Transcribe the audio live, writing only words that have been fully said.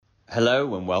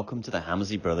Hello and welcome to the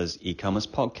Hammersley Brothers e-commerce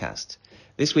podcast.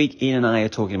 This week, Ian and I are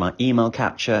talking about email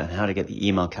capture and how to get the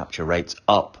email capture rates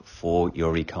up for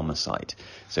your e-commerce site.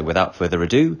 So without further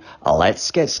ado, let's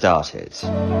get started.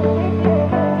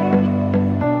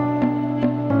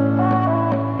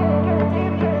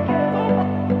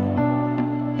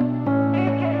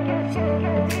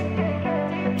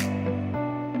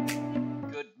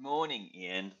 Good morning,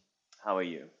 Ian. How are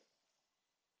you?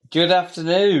 Good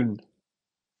afternoon.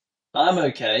 I'm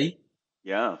okay.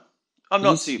 Yeah, I'm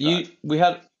not too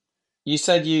bad. You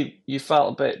said you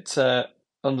felt a bit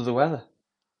under the weather.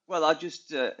 Well, I just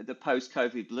the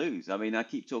post-COVID blues. I mean, I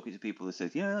keep talking to people that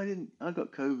says, "Yeah, I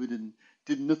got COVID and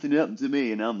nothing happened to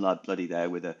me," and I'm like bloody there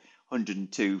with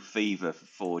 102 fever for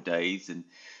 4 days, and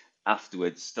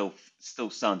afterwards still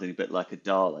sounding a bit like a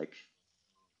Dalek.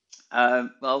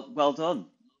 Well done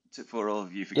for all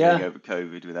of you for getting Yeah. over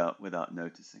COVID without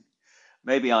noticing.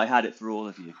 Maybe I had it for all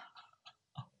of you.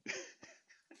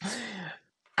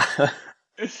 I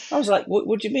was like,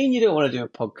 what do you mean you don't want to do a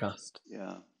podcast?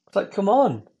 Yeah, It's like, come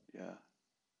on. yeah,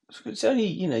 It's only,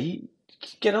 you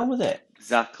get on with it.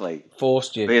 exactly.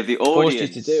 Forced We you. have the Forced you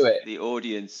to do audience. it. The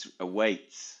audience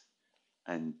awaits,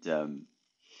 and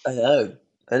I know.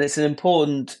 And it's an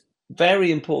important,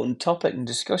 very important topic and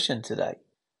discussion today.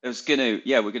 we're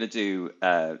gonna do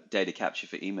data capture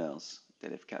for emails, for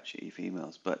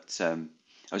emails. But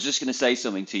I was just gonna say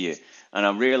something to you, and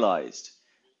I realized,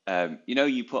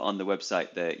 you put on the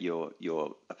website that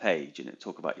your a page and it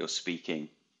talk about your speaking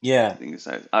Yeah. things.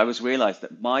 So I was realized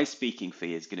that my speaking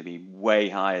fee is going to be way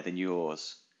higher than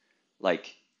yours,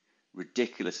 like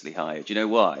ridiculously higher. Do you know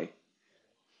why?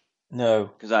 No.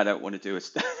 Because I don't want to do a.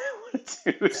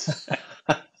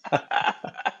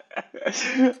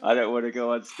 I don't want to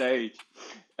go on stage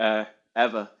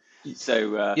ever.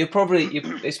 So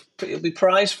It'll be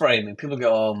prize framing. People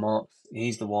go, oh, Mark,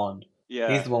 he's the one. He's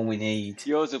yeah, the one we need.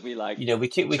 yours will be like We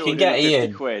two can hundred and get fifty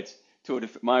Ian, quid.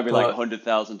 Mine will be like but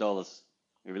 $100,000.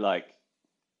 It'll be like,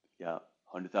 yeah,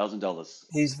 $100,000.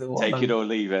 he's the Take it one. or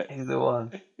leave it. He's the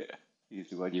one. He's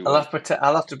the one you want.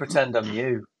 I'll have to pretend I'm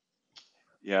you.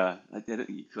 Yeah,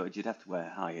 you could. You'd have to wear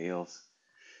high heels,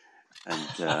 and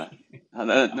no,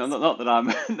 not that I'm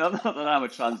not that I'm a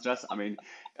transdresser.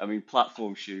 I mean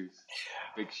platform shoes,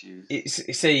 big shoes.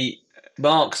 You see,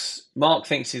 Mark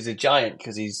thinks he's a giant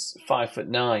because he's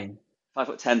 5'9".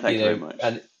 5'10". Thank you very much.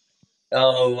 And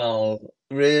oh well,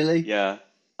 really? Yeah.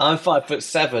 I'm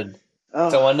 5'7",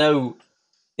 so I Oh, know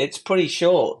it's pretty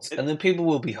short. it, And then people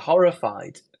will be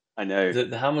horrified I know.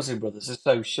 that the Hamilton brothers are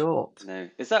so short. I know.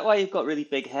 Is that why you've got really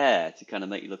big hair to kind of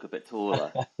make you look a bit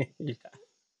taller?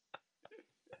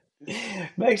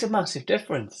 Makes a massive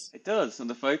difference. It does. On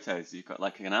the photos, you've got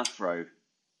like an afro,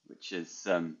 which is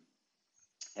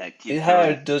yeah, keep His growing.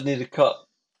 hair does need a cut.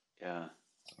 Yeah.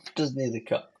 Does need a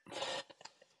cut.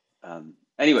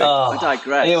 Anyway, I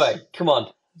digress. Anyway, come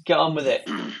on, get on with it.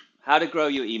 How to grow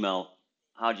your email?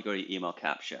 How do you grow your email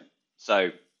capture?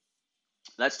 So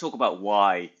let's talk about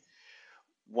why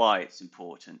it's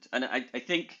important. And I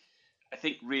think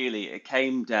really it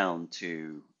came down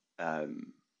to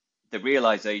the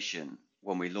realization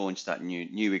when we launched that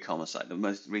new e-commerce site, the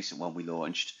most recent one we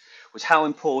launched, was how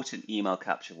important email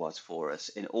capture was for us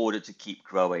in order to keep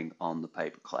growing on the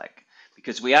pay-per-click.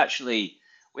 Because we actually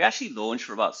launched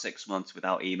for about 6 months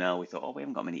without email. We thought, oh, we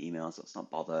haven't got many emails, let's not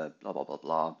bother, blah blah blah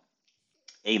blah.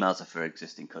 Emails are for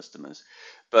existing customers,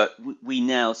 but we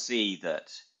now see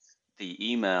that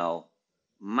the email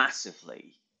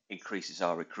massively increases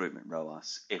our recruitment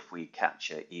ROAS if we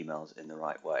capture emails in the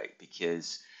right way,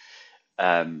 because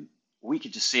we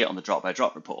could just see it on the drop by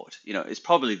drop report. It's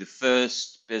probably the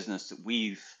first business that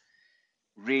we've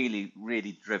really,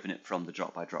 really driven it from the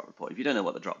drop by drop report. If you don't know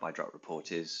what the drop by drop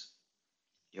report is,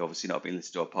 you've obviously not been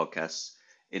listening to our podcasts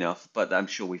enough, but I'm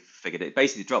sure we've figured it.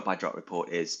 Basically, the drop by drop report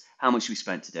is how much we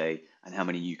spent today and how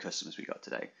many new customers we got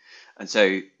today. And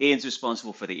so Ian's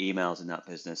responsible for the emails in that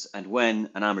business, and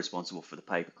I'm responsible for the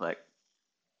pay per click.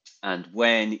 And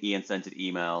when Ian sent an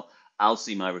email, I'll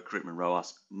see my recruitment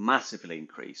ROAS massively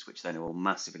increase, which then will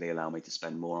massively allow me to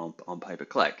spend more on pay per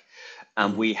click.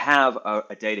 And we have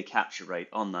a data capture rate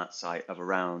on that site of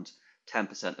around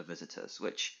 10% of visitors,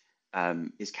 which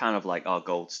is kind of like our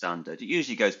gold standard. It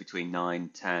usually goes between 9,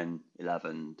 10,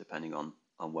 11, depending on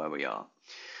where we are.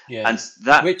 Yeah. And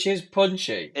which is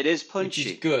punchy. It is punchy.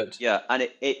 Which is good. Yeah, and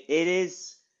it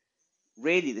is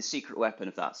really the secret weapon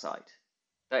of that site.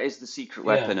 That is the secret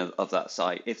weapon of that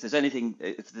site. If there's anything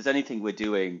we're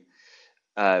doing,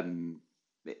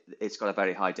 it's got a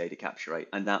very high data capture rate,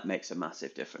 and that makes a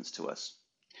massive difference to us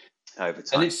over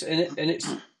time.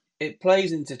 And it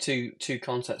plays into two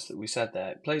concepts that we said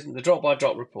there. It plays into the drop by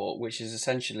drop report, which is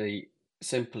essentially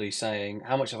simply saying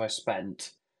how much have I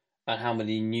spent and how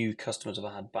many new customers have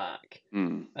I had back.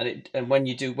 Mm, And when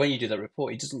you do that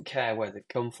report, it doesn't care where they've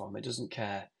come from. It doesn't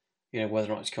care, whether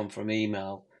or not it's come from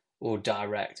email or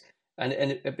direct.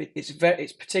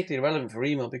 It's particularly relevant for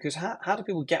email because how do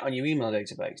people get on your email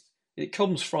database? It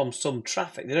comes from some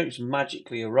traffic. They don't just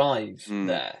magically arrive mm,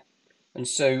 there. And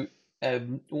so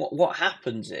what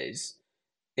happens is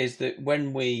that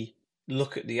when we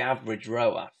look at the average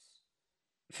ROAS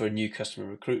for a new customer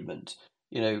recruitment,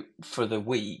 for the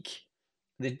week,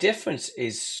 the difference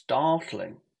is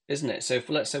startling, isn't it? So if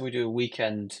let's say we do a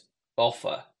weekend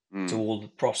offer to mm, all the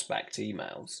prospect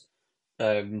emails,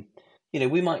 um,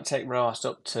 we might take ROAS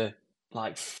up to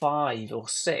like 5 or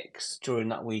 6 during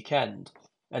that weekend,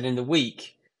 and in the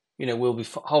week, we'll be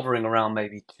hovering around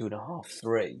maybe 2.5,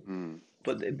 3. mm.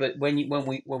 But when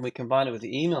we combine it with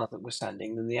the email that we're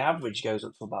sending, then the average goes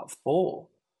up to about 4.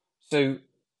 So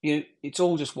it's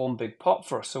all just one big pot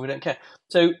for us, so we don't care.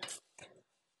 So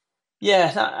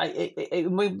yeah,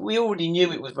 we already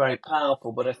knew it was very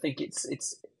powerful, but I think it's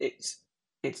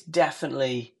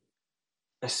definitely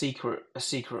a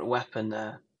secret weapon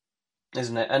there,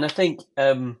 isn't it? And I think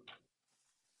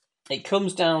it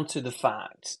comes down to the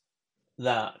fact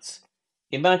that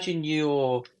imagine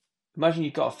you've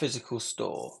got a physical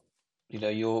store.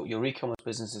 Your e-commerce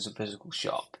business is a physical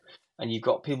shop, and you've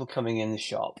got people coming in the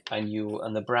shop, and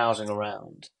they're browsing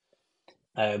around.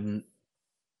 Um,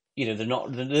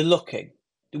 they're looking,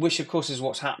 which of course is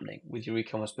what's happening with your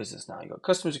e-commerce business now. You've got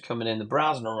customers are coming in, they're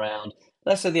browsing around.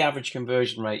 Let's say the average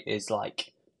conversion rate is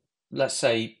like, let's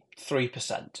say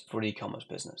 3% for an e-commerce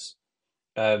business.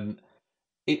 Um,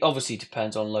 it obviously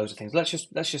depends on loads of things. Let's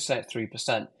just say it's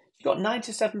 3%. You've got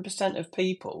 97% of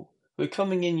people who are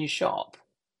coming in your shop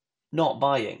not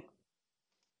buying.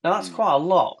 Now that's Mm. quite a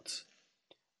lot,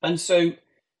 and so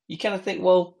you kind of think,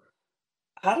 well,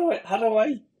 how do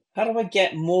I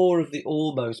get more of the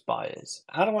almost buyers?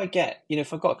 How do I get,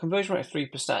 if I've got a conversion rate of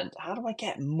 3%, how do I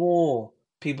get more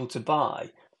people to buy?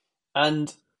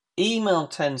 And email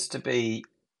tends to be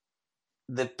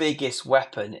the biggest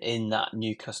weapon in that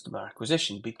new customer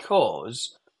acquisition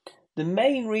because the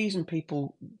main reason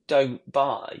people don't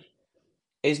buy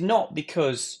is not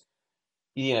because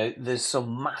there's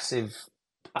some massive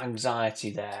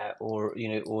anxiety there, or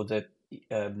the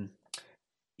um,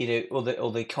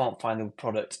 or they can't find the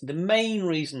product. The main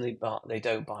reason they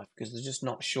don't buy is because they're just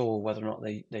not sure whether or not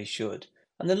they should,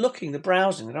 and they're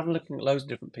browsing, they're having looking at loads of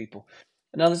different people.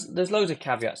 And now there's loads of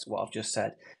caveats to what I've just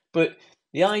said, but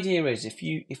the idea is if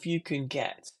you can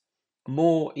get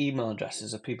more email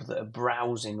addresses of people that are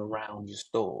browsing around your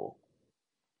store,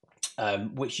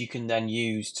 which you can then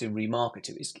use to remarket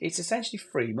to, it's essentially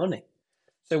free money.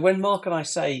 So when Mark and I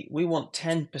say we want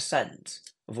 10%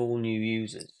 of all new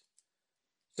users,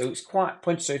 so it's quite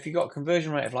pointy. So if you've got a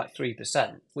conversion rate of like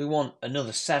 3%, we want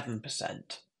another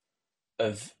 7%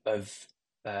 of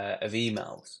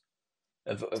emails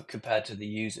of compared to the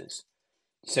users.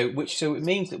 So it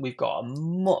means that we've got a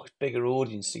much bigger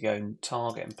audience to go and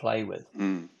target and play with.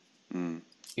 Mm, mm,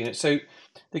 So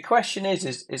the question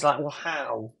is like, well,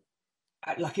 how?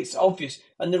 Like it's obvious,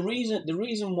 and the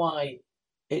reason why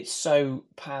it's so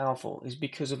powerful is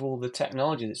because of all the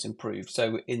technology that's improved.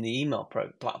 So in the email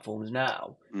platforms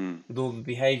now, mm, with all the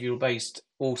behavioural based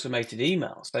automated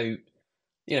emails, so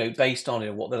based on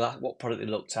what product they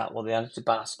looked at, what they added to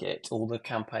basket, all the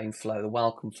campaign flow, the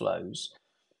welcome flows.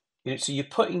 So you're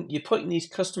putting these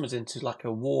customers into like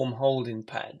a warm holding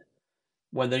pen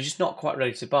when they're just not quite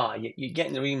ready to buy. You're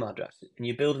getting their email address and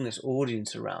you're building this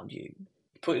audience around you.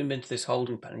 You're putting them into this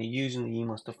holding pen and you're using the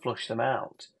emails to flush them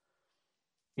out.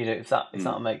 If that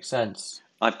mm. makes sense.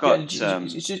 I've Yeah, got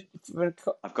it's just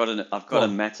I've go got a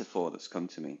on. metaphor that's come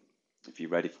to me. If you're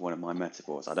ready for one of my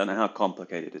metaphors, I don't know how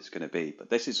complicated it's going to be, but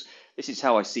this is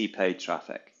how I see paid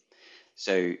traffic.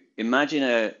 So imagine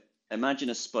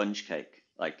a sponge cake,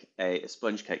 like a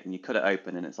sponge cake, and you cut it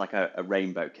open, and it's like a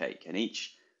rainbow cake, and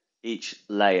each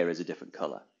layer is a different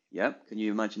color. Yeah, can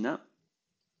you imagine that?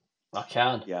 I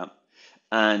can. Yeah,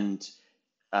 and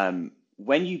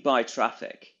when you buy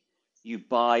traffic, you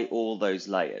buy all those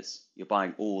layers. You're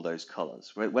buying all those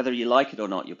colors. Whether you like it or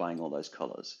not, you're buying all those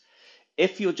colors.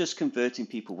 If you're just converting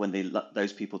people when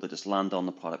those people that just land on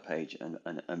the product page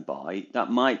and buy, that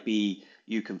might be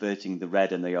you converting the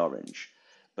red and the orange.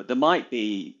 But there might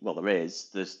be, well, there's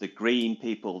the green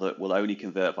people that will only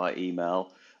convert by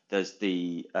email. There's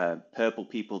the purple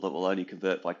people that will only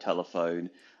convert by telephone.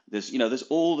 There's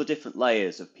all the different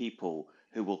layers of people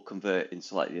who will convert in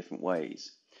slightly different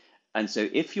ways. And so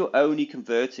if you're only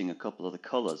converting a couple of the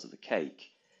colors of the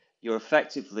cake, you're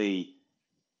effectively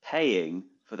paying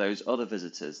for those other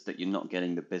visitors that you're not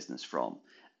getting the business from.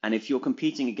 And if you're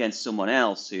competing against someone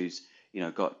else who's,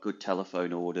 got good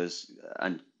telephone orders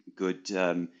and good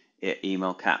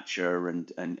email capture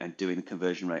and doing the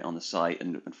conversion rate on the site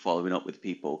and following up with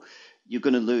people, you're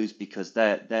going to lose because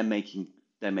they're making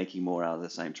more out of the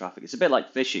same traffic. It's a bit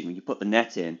like fishing. When you put the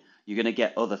net in, you're going to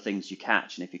get other things you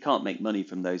catch, and if you can't make money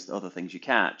from those other things you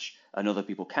catch, and other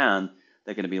people can,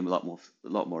 they're going to be a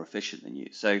lot more efficient than you.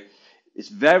 So it's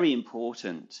very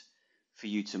important for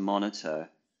you to monitor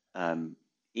um,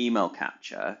 email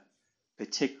capture,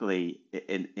 particularly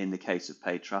in the case of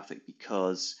paid traffic,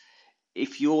 because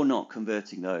if you're not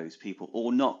converting those people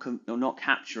or not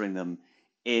capturing them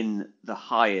in the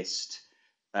highest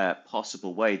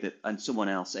possible way that and someone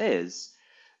else is,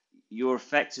 you're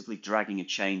effectively dragging a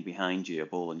chain behind you, a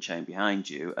ball and chain behind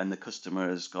you, and the customer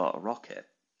has got a rocket.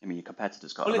 I mean, your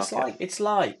competitor's got a Well, rocket. it's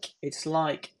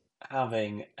like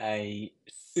having a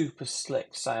super slick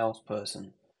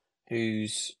salesperson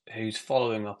who's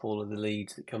following up all of the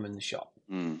leads that come in the shop,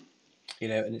 Mm,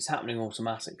 and it's happening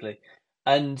automatically.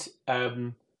 And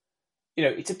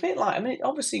it's a bit like, I mean,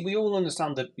 obviously we all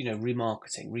understand that,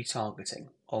 remarketing, retargeting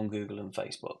on Google and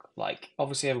Facebook. Like,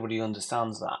 obviously everybody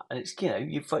understands that, and it's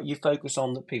you focus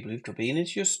on the people who've been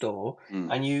into your store,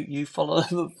 mm, and you follow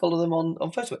them on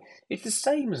Facebook. It's the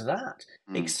same as that,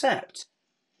 mm, except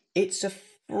it's a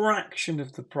fraction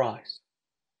of the price.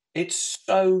 It's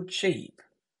so cheap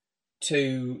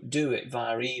to do it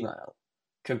via email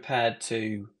compared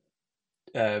to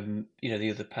the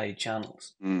other paid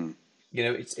channels. mm,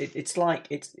 It's like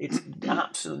it's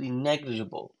absolutely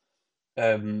negligible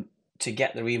um, to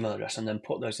get their email address and then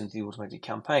put those into the automated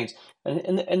campaigns. And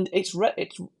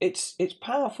it's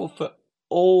powerful for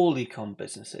all e-com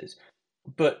businesses,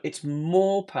 but it's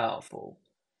more powerful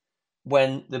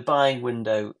when the buying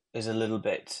window is a little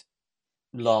bit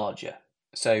larger.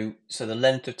 So the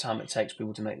length of time it takes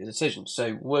people to make the decision.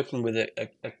 So working with a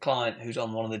client who's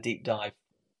on one of the deep dive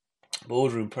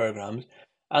boardroom programs,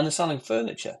 and they're selling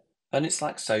furniture, and it's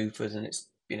like sofas, and it's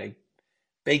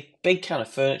big kind of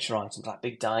furniture items like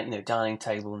big dining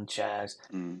table and chairs.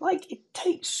 mm. Like it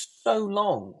takes so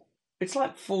long. It's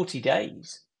like 40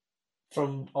 days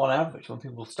from on average when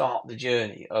people start the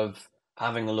journey of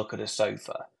having a look at a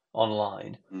sofa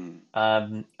online,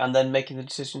 Mm. and then making the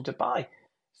decision to buy.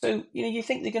 So you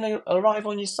think they're going to arrive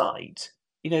on your site,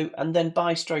 and then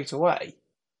buy straight away.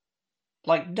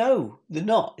 Like, no, they're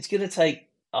not. It's going to take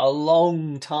a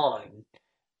long time.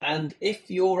 And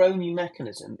if your only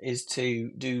mechanism is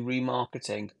to do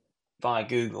remarketing via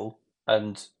Google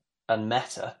and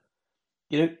Meta,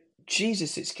 you know,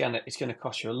 Jesus, it's gonna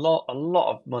cost you a lot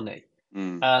of money,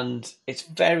 Mm. and it's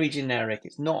very generic.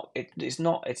 It's not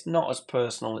as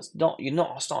personal. It's not You're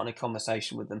not starting a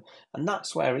conversation with them, and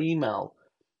that's where email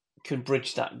can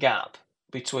bridge that gap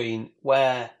between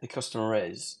where the customer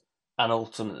is and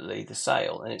ultimately the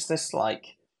sale. And it's this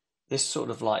sort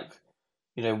of like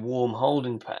warm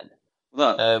holding pen.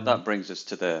 Well, that Um, brings us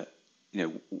to the,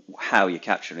 how you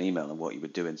capture an email and what you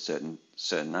would do in certain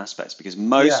aspects. Because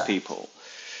most yeah, people,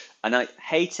 and I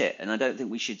hate it, and I don't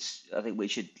think we should. I think we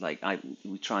should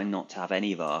we try not to have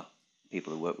any of our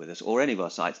people who work with us or any of our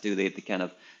sites do the kind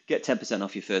of get 10%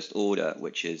 off your first order,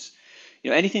 which is,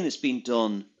 anything that's been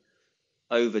done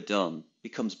overdone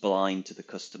becomes blind to the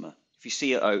customer. If you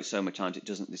see it out so many times,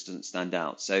 this doesn't stand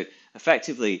out. So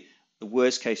effectively, the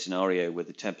worst case scenario with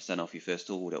the 10% off your first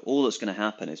order, all that's going to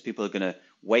happen is people are going to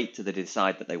wait till they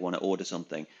decide that they want to order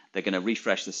something. They're going to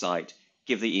refresh the site,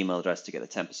 give the email address to get the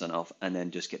 10% off, and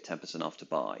then just get 10% off to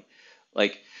buy.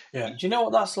 Like, yeah. Do you know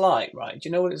what that's like, right? Do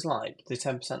you know what it's like, the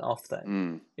 10% off thing?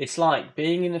 mm, It's like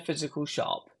being in a physical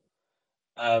shop,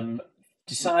 um,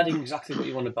 deciding exactly what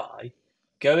you want to buy,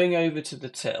 going over to the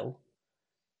till,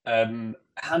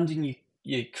 handing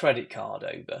your credit card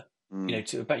over,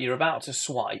 mm, you're about to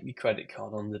swipe your credit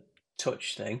card on the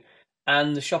touch thing,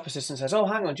 and the shop assistant says, "Oh,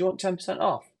 hang on, do you want 10%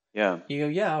 off?" yeah, You go,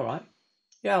 "Yeah, all right.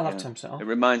 Yeah, I'll have yeah. 10% It off."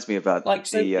 reminds me about Like,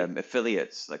 so the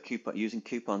affiliates, like using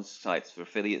coupon sites for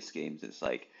affiliate schemes. It's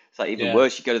like even yeah,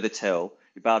 worse. You go to the till,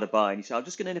 you're about to buy, and you say, "I'm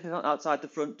just going to nip outside the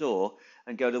front door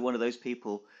and go to one of those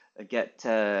people and get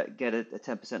a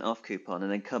 10% off coupon,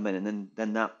 and then come in, and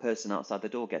then that person outside the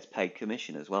door gets paid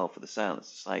commission as well for the sale."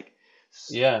 It's just like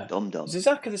yeah. dumb It's dumb.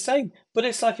 exactly the same. But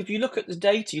it's like if you look at the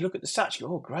data, you look at the stats, you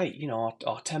go, "Oh, great, our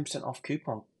 10% off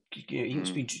coupon, it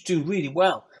must be Mm, doing really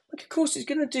well." Like, of course, it's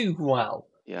going to do well.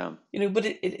 yeah. But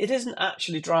it isn't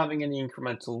actually driving any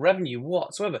incremental revenue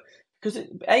whatsoever because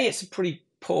it's a pretty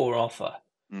poor offer,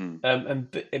 Mm,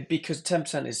 and because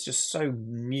 10% is just so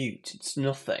mute, it's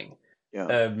nothing. yeah.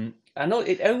 And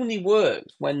it only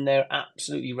works when they're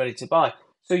absolutely ready to buy.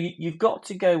 So you've got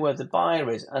to go where the buyer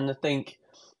is, and I think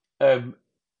um,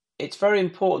 it's very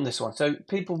important, this one. So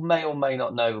people may or may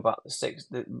not know about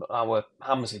our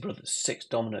Hammersley Brothers 6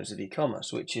 dominoes of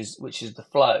e-commerce, which is the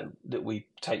flow that we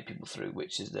take people through,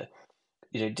 which is the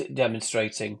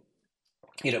demonstrating,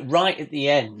 right at the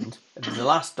end, the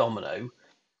last domino.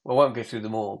 Well, I won't go through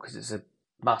them all because it's a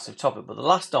massive topic, but the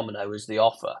last domino is the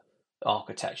offer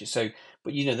architecture. So,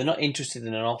 but they're not interested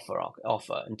in an offer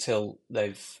until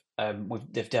we've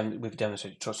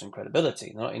demonstrated trust and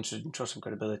credibility. They're not interested in trust and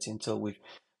credibility until we've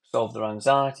solved their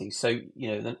anxiety. So,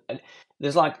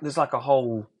 there's like a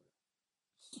whole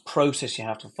process you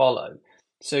have to follow.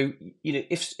 So,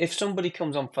 if somebody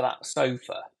comes on for that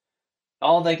sofa,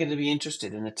 are they going to be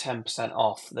interested in a 10%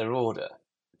 off their order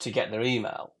to get their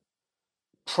email?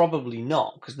 Probably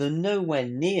not, because they're nowhere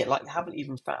near, like, they haven't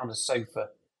even found a sofa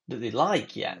that they like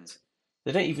Mm. yet.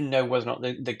 They don't even know whether or not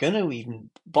they're going to even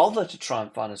bother to try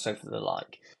and find a sofa they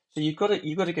like. So you've got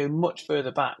to go much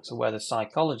further back to where the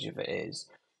psychology of it is.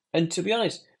 And to be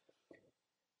honest,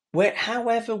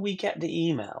 however we get the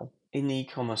email in the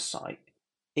e-commerce site,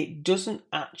 it doesn't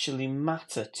actually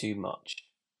matter too much.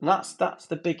 And that's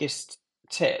the biggest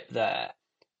tip there,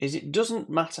 is it doesn't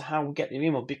matter how we get the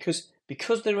email, because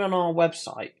they're on our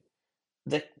website,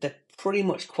 they're pretty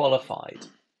much qualified.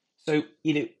 So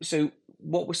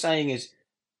what we're saying is,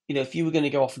 if you were going to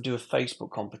go off and do a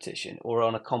Facebook competition or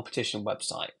on a competition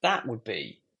website, that would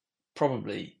be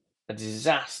probably a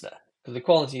disaster, because the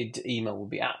quality of email would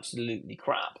be absolutely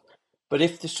crap. But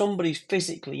if there's somebody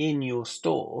physically in your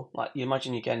store, like you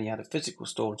imagine again, you had a physical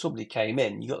store and somebody came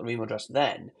in, you got their email address,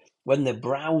 then when they're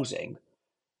browsing,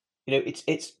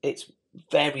 it's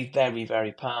very, very,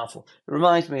 very powerful. It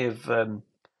reminds me of when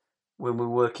we were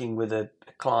working with a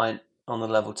client on the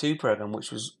level 2 program,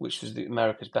 which was the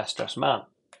America's Best Dressed Man,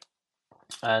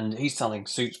 and he's selling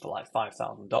suits for like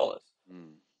 $5,000. Mm.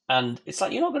 And it's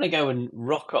like, you're not going to go and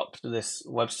rock up to this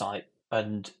website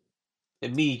and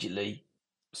immediately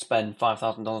spend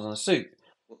 $5,000 on a suit.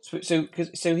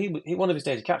 So he one of his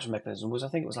data capture mechanisms was, I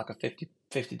think it was like a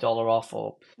 $50 off,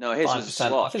 or No, his was a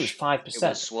 5%. I think it was swatch. It was a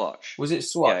 5%. swatch. Was it Yeah, it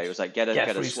swatch? was like get a Get a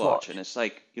get a free swatch, and swatch. it's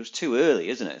like it was too early,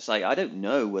 isn't it? It's like I don't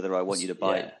know whether I want you to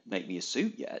Yeah, make me a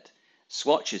suit yet.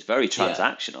 Swatch is very yeah,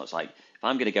 transactional. It's like if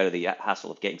I'm going to go to the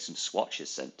hassle of getting some swatches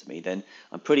sent to me, then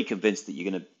I'm pretty convinced that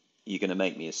you're gonna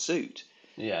make me a suit.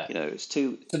 yeah. It's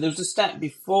too. So there was a step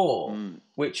before, Mm,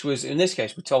 which was, in this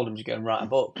case, we told him to go and write a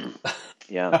book.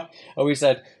 yeah. Or we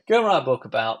said, go and write a book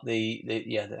about I think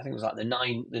it was like the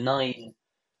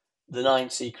nine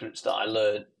secrets that I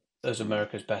learned as Mm,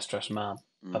 America's Best Dressed Man,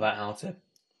 mm. about how to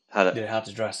How to how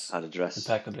to dress how to dress.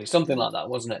 impeccably, something Mm, like that,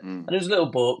 wasn't it? mm. And it was a little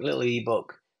book, little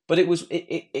ebook, but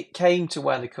it came to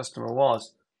where the customer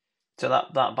was, to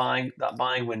that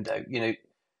buying window,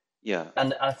 Yeah.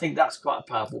 and I think that's quite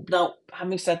powerful. Now,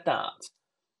 having said that,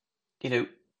 you know,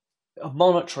 a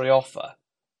monetary offer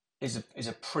is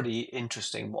a pretty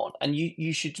interesting one, and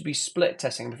you should be split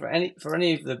testing. For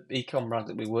any of the e-com brands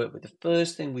that we work with, the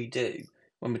first thing we do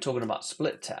when we're talking about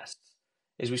split tests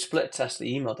is we split test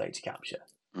the email data capture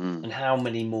Mm. and how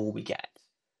many more we get,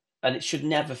 and it should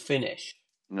never finish.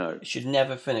 No. It should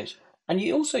never finish. And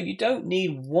you don't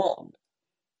need one.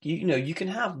 You can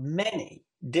have many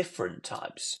different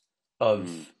types Mm.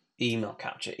 of email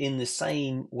capture in the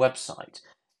same website,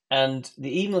 and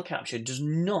the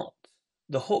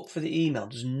hook for the email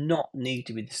does not need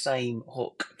to be the same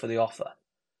hook for the offer.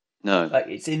 No. Like,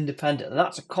 it's independent, and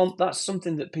that's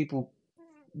something that people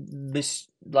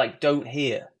don't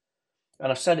hear.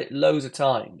 And I've said it loads of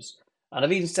times, and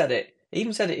I've even said it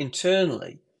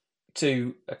internally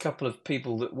to a couple of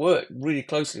people that work really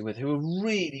closely with, who are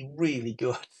really, really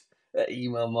good at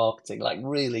email marketing, like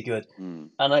really good. Mm.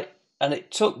 And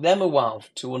it took them a while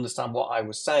to understand what I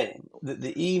was saying, that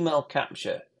the email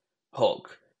capture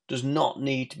hook does not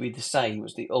need to be the same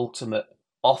as the ultimate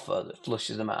offer that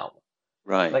flushes them out.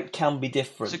 Right. Like, can be So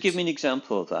give different. me an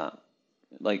example of that.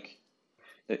 Like,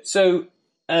 So,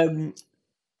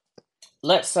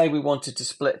 let's say we wanted to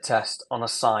split test on a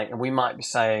site, and we might be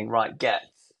saying, right, get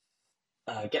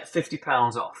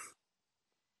 £50 off.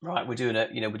 Right, we're doing a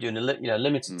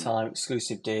limited mm, time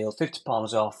exclusive deal,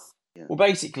 £50 off. yeah, Well,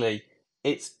 basically,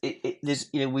 there's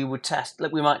we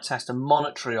might test a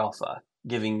monetary offer,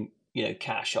 giving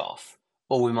cash off,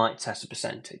 or we might test a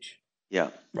percentage. yeah,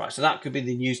 Right, so that could be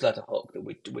the newsletter hook that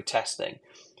we're testing,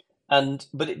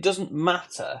 but it doesn't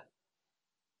matter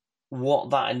what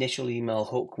that initial email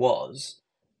hook was.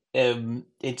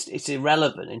 It's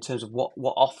irrelevant in terms of what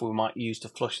offer we might use to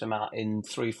flush them out in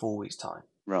 3-4 weeks time.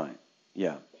 right,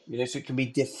 yeah. so it can be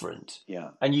different. Yeah.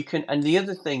 And the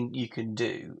other thing you can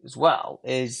do as well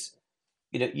is,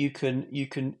 you can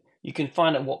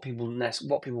find out what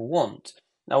people want.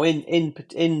 Now,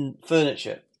 in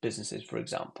furniture businesses, for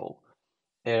example,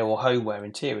 or homeware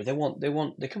interior,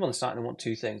 they come on the site and they want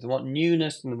two things. They want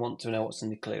newness and they want to know what's in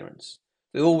the clearance.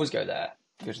 They always go there,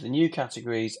 go to the new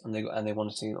categories, and they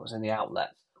want to see what's in the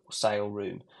outlet or sale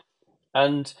room.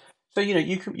 And so,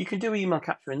 you can do email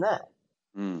capture in there.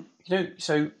 Mm.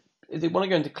 So if they want to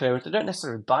go into clearance, they don't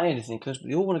necessarily buy anything because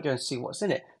they all want to go and see what's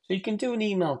in it. So you can do an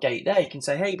email gate there. You can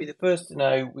say, "Hey, be the first to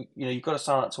know. You've got to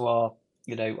sign up to our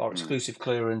Mm. exclusive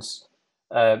clearance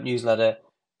newsletter,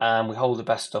 and we hold the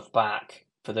best stuff back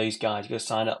for those guys. You got to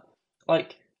sign up."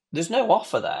 Like, there's no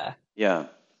offer there Yeah.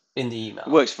 in the It email,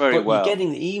 works very but you're well.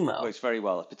 getting the email. Works very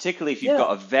well, particularly if you've Yeah,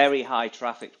 got a very high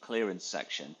traffic clearance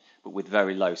section, but with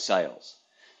very low sales.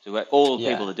 So what all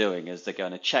yeah. people are doing is they're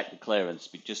going to check the clearance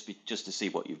just to see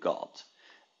what you've got,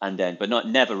 and then but not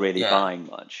never really Yeah. buying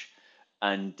much.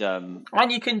 And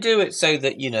And you can do it so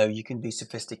that you can be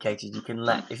sophisticated. You can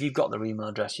if you've got their email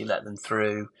address, you let them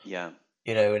through. yeah,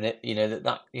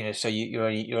 And so you're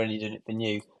only doing it for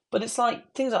new. But it's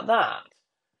like things like that.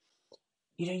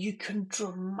 You can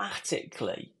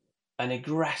dramatically and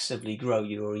aggressively grow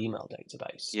your email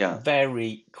database yeah,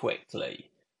 very quickly,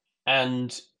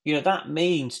 and that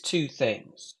means two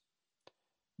things.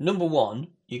 Number one,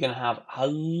 you're going to have a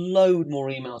load more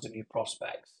emails of your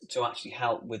prospects to actually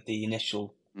help with the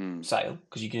initial mm, sale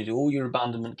because you're going to do all your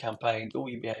abandonment campaigns, all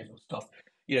your behavioural stuff.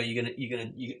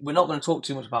 We're not going to talk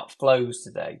too much about flows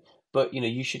today, but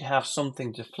you should have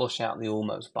something to flush out the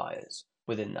almost buyers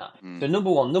within that. So mm,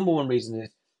 number one reason is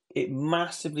it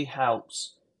massively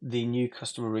helps the new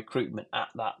customer recruitment at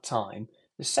that time.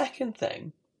 The second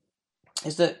thing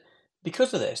is that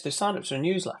because of this, they've signed up to a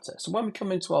newsletter. So when we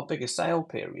come into our bigger sale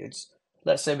periods,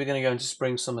 let's say we're going to go into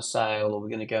spring summer sale or we're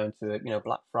going to go into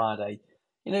Black Friday,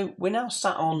 we're now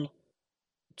sat on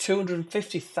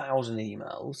 250,000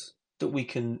 emails that we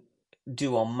can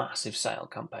do our massive sale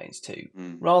campaigns to,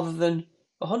 mm, rather than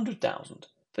 100,000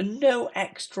 for no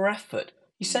extra effort.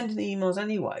 You're mm, sending the emails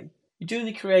anyway. You're doing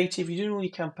the creative, you're doing all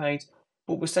your campaigns,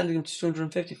 but we're sending them to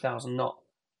 250,000, not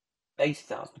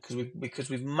 80,000 because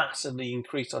we've massively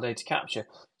increased our data capture.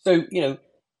 So,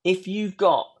 if you've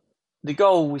got the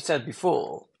goal we said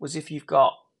before was if you've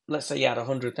got, let's say you had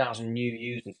 100,000 new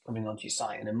users coming onto your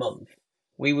site in a month,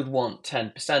 we would want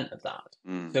 10% of that.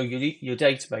 mm, So your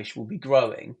database will be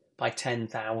growing by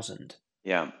 10,000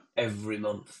 yeah, every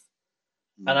month.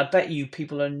 And mm, I bet you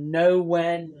people are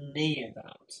nowhere near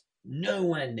that.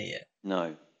 Nowhere near.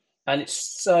 no. And it's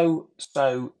so,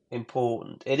 so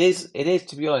important. It is,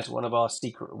 to be honest, one of our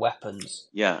secret weapons.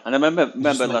 Yeah, and I remember It just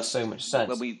remember makes last so much when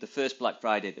sense. we the first Black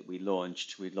Friday that we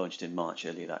launched in March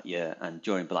earlier that year, and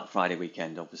during Black Friday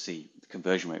weekend, obviously the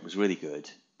conversion rate was really good,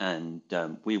 and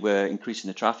we were increasing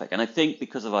the traffic. And I think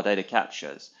because of our data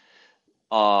captures,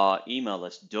 our email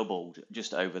list doubled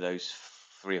just over those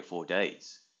 3 or 4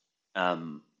 days. Yeah.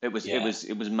 It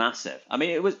was massive. I mean,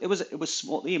 it was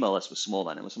small. The email list was small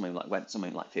then. It was something like went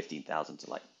something like 15,000 to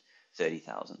like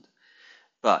 30,000.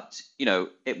 But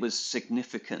it was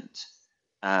significant.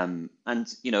 And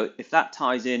if that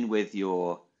ties in with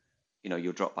your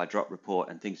drop by drop report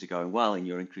and things are going well and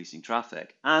you're increasing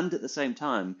traffic, and at the same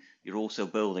time you're also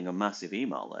building a massive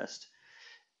email list,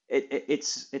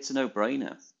 it's a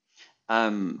no-brainer.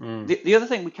 Mm. The other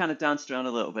thing we kind of danced around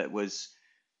a little bit was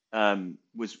um,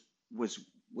 was was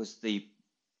was the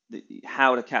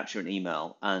how to capture an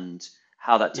email and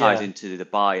how that ties Yeah. into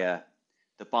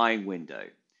the buying window.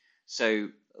 So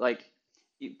like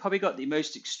you probably got the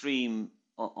most extreme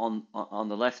on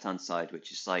the left hand side,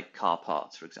 which is like car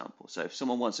parts, for example. So if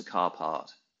someone wants a car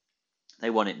part, they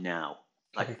want it now.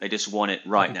 Like Like a they just want it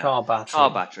like right a now. car Car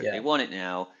battery. battery, they Yeah. want it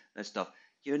now and stuff.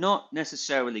 You're not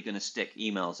necessarily going to stick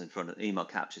email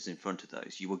captures in front of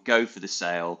those. You would go for the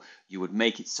sale. You would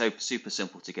make it so super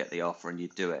simple to get the offer, and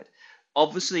you'd do it.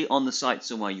 Obviously, on the site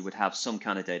somewhere, you would have some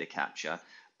kind of data capture,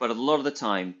 but a lot of the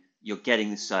time, you're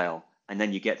getting the sale, and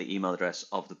then you get the email address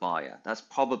of the buyer. That's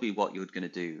probably what you're going to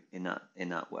do in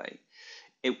that way.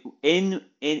 A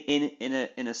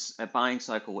buying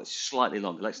cycle which is slightly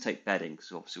longer. Let's take bedding,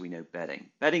 because obviously we know bedding.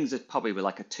 Bedding's probably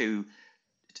like a 2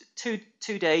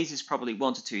 days is probably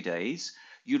 1 to 2 days.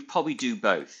 You'd probably do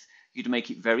both. You'd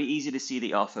make it very easy to see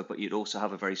the offer, but you'd also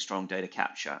have a very strong data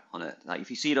capture on it. Like if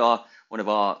you see it on one of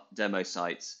our demo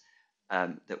sites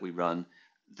that we run,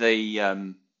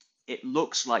 it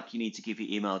looks like you need to give your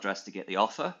email address to get the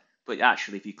offer, but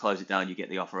actually if you close it down, you get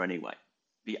the offer anyway.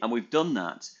 And we've done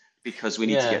that because we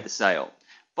need to get Yeah. the sale.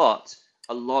 But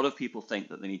a lot of people think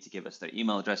that they need to give us their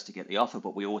email address to get the offer,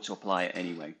 but we auto apply it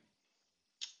anyway,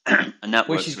 and that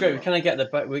Which works is really great.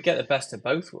 well. We get the best of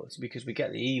both worlds because we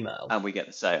get the email, And we get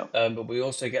the sale. but we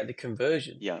also get the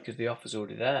conversion Yeah, because the offer's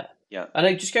already there. yeah, And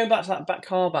then just going back to that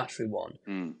car battery one,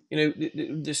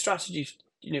 mm, the strategy,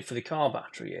 for the car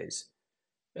battery is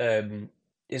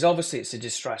obviously it's a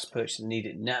distressed purchase and need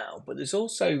it now, but there's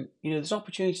also, there's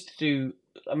opportunity to do.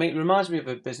 I mean, it reminds me of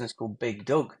a business called Big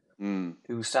Doug mm,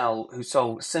 who sold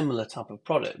a similar type of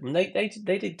product, and they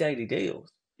did daily deals,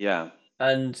 yeah,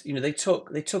 and they took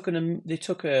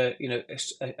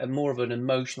a more of an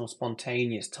emotional,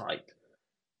 spontaneous type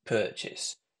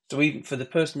purchase. So even for the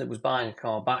person that was buying a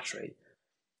car battery,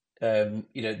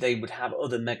 they would have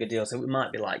other mega deals. So it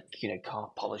might be like,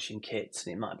 car polishing kits,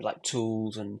 and it might be like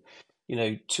tools and,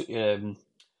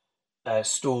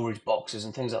 storage boxes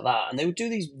and things like that. And they would do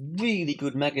these really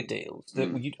good mega deals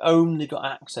that mm, you'd only got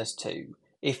access to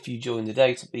if you joined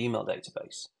the email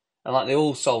database. And like they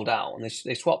all sold out, and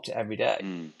they swapped it every day.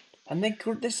 mm. And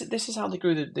this is how they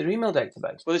grew their email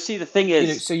database. Well, see, the thing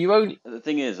is, So you only I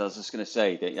was just going to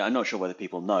say that I'm not sure whether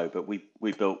people know, but we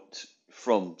built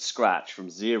from scratch, from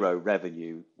zero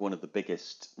revenue, one of the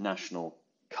biggest national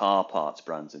car parts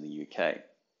brands in the UK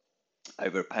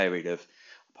over a period of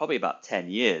probably about 10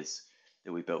 years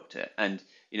that we built it. And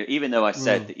even though I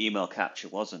said mm, the email capture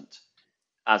wasn't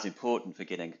as important for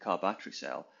getting a car battery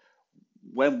sale,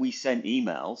 when we sent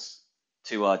emails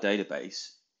to our database,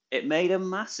 it made a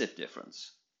massive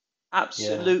difference, yeah,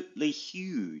 absolutely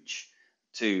huge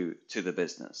to the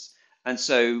business. And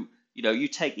so, you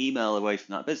take email away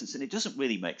from that business, and it doesn't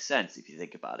really make sense if you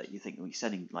think about it. You think, well, you're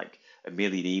sending like a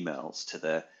million emails to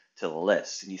the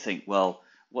list, and you think, well,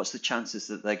 what's the chances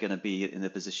that they're going to be in a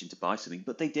position to buy something?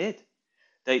 But they did.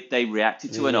 They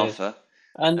reacted they to an did. offer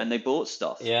And and they bought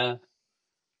stuff. yeah,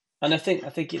 and I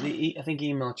think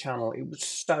email channel, it was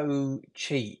so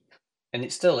cheap, and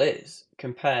it still is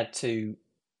compared to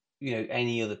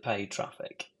any other paid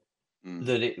traffic, Mm,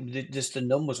 that just the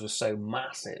numbers were so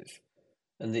massive,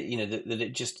 and that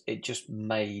it just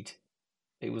made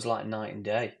it was like night and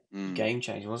day, mm, game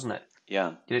changer, wasn't it?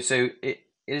 yeah, So it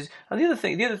is, and the other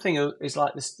thing is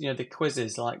like this, the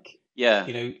quizzes, like yeah.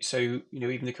 so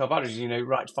even the car batteries,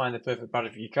 right, find the perfect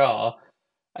battery for your car,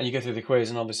 and you go through the quiz,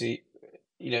 and obviously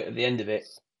at the end of it,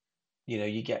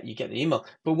 you get the email.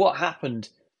 But what happened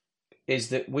is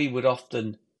that we would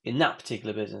often, in that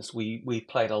particular business, we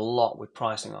played a lot with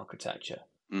pricing architecture,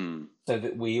 Mm, so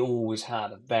that we always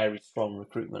had a very strong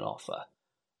recruitment offer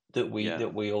that we yeah.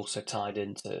 that we also tied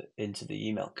into the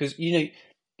email, because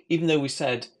even though we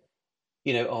said,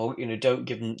 don't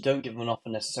give them an offer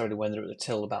necessarily when they're at the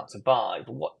till about to buy.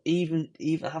 But even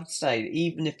I have to say,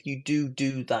 even if you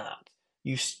do that,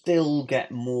 you still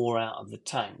get more out of the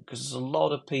tank, because there's a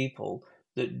lot of people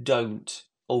that don't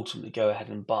ultimately go ahead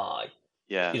and buy,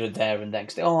 Yeah. there and then.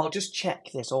 'Cause I'll just check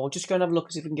this, or just go and have a look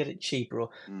and see if we can get it cheaper, or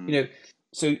you Mm, know.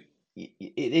 So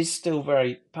it is still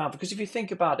very powerful, because if you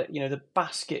think about it, the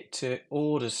basket to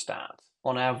order stat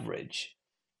on average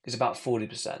is about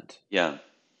 40%. yeah.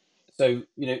 So,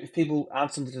 if people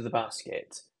add something to the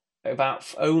basket,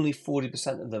 about only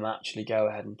 40% of them actually go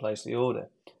ahead and place the order.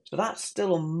 So that's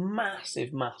still a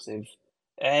massive, massive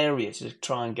area to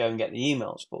try and go and get the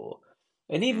emails for.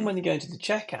 And even Mm, when you go into the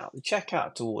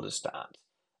checkout to order stat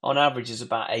on average is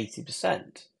about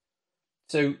 80%.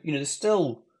 So, there's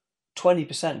still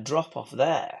 20% drop off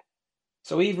there.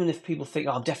 So even if people think,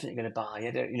 oh, I'm definitely going to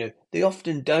buy, they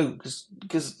often don't,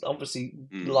 because obviously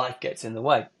mm, life gets in the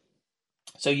way.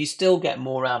 So you still get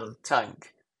more out of the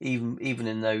tank, even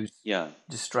in those yeah.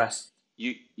 distressed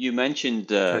You mentioned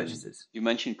purchases.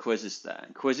 quizzes there.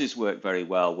 Quizzes work very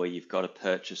well where you've got a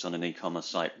purchase on an e-commerce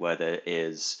site where there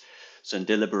is some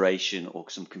deliberation or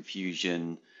some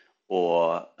confusion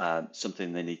or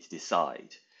something they need to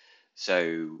decide.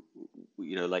 So,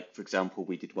 like for example,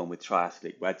 we did one with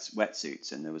triathlete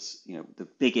wetsuits, and there was, the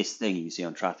biggest thing you see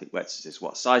on triathlete wetsuits is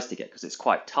what size to get, because it's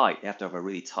quite tight. They have to have a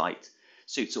really tight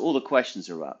suit. So all the questions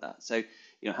are about that. So,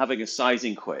 having a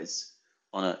sizing quiz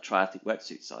on a triathlete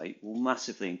wetsuit site will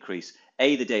massively increase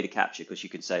the data capture, because you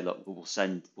can say, look, we'll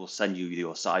send you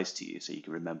your size to you so you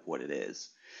can remember what it is,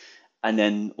 and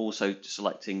then also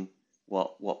selecting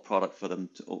what product for them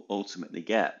to ultimately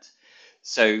get.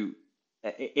 So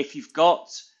if you've got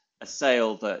a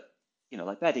sale that,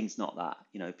 like bedding's not that,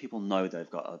 people know they've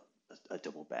got a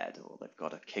double bed or they've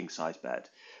got a king size bed.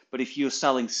 But if you're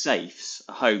selling safes,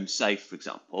 a home safe, for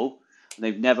example, and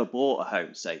they've never bought a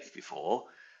home safe before,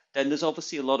 then there's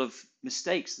obviously a lot of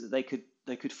mistakes that they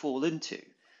could fall into.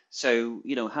 So,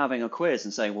 having a quiz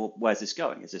and saying, well, where's this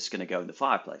going? Is this going to go in the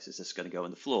fireplace? Is this going to go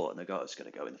in the floor? And they go, it's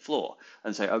going to go in the floor.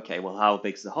 And say, okay, well, how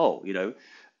big's the hole?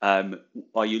 Um,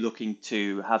 are you looking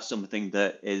to have something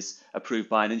that is approved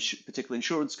by an particular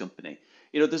insurance company?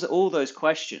 There's all those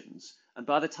questions. And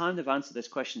by the time they've answered those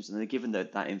questions and they're given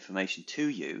that information to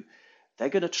you, they're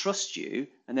going to trust you,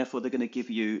 and therefore they're going to give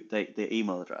you the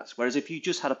email address. Whereas if you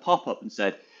just had a pop-up and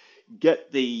said,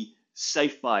 get the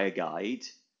safe buyer guide,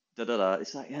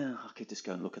 it's like, yeah, I could just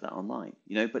go and look at that online.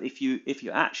 But if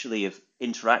you actually have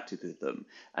interacted with them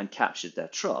and captured their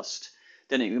trust,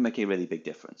 then it will make a really big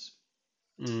difference.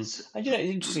 Mm. And it's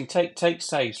interesting. Take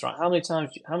safes, right? How many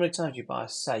times do you buy a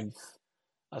safe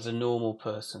as a normal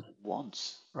person?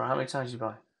 Once, Right? How many times do you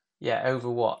buy? Yeah, over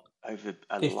what? over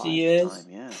a 50 years?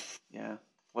 lifetime, yeah, yeah.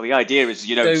 Well, the idea is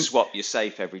you don't So swap your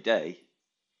safe every day.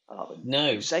 I'll have a new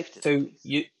no. safe today, So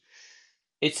please.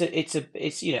 it's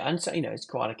and so it's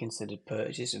quite a considered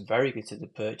purchase, a very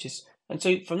considered purchase. And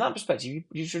so from that perspective,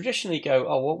 you traditionally go,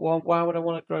 oh, why would I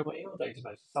want to grow my email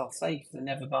database? It's all safe and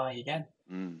never buy again.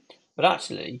 Mm, But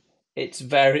actually, it's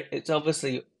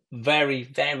obviously very,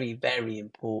 very, very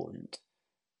important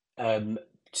um,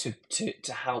 to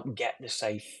help get the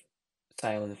safe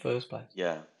sale in the first place.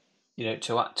 yeah.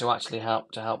 To actually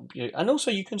help you, and also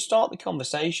you can start the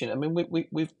conversation. I mean,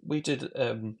 we did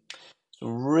some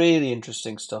really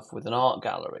interesting stuff with an art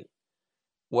gallery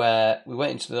where we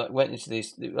went into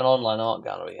this an online art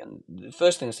gallery, and the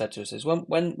first thing they said to us is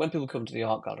when people come to the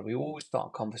art gallery, we always start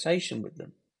a conversation with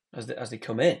them as they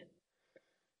come in.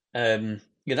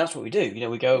 That's what we do.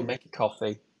 We go and Yeah. make a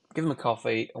coffee, give them a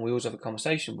coffee, and we always have a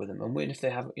conversation with them. And if they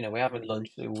have, we're having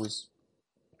lunch, they always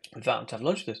invite them to have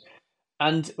lunch with us.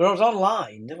 And when I was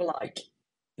online, there was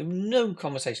no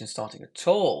conversation starting at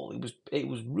all. It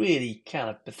was really kind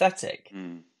of pathetic.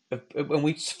 Mm, When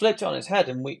we flipped it on its head,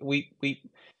 and we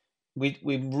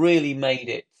really made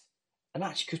it. And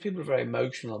actually, because people are very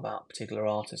emotional about particular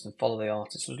artists and follow the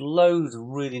artists, there's loads of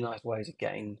really nice ways of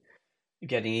getting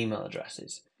email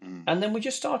addresses. mm, And then we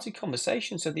just started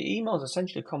conversation. So the email is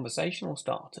essentially conversational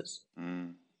starters.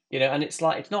 mm. And it's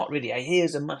like it's not really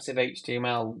here's a massive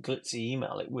HTML glitzy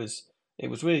email. It was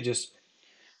really just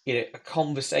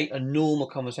a normal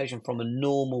conversation from a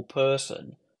normal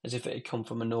person, as if it had come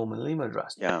from a normal email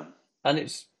address. Yeah. And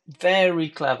it's very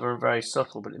clever and very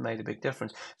subtle, but it made a big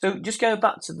difference. So just going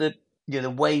back to the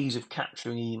ways of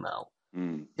capturing email.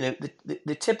 Mm,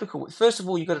 The typical. First of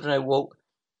all, you've got to know, well,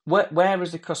 where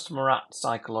is the customer at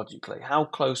psychologically? How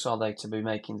close are they to be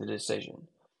making the decision?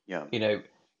 yeah.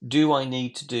 Do I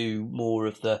need to do more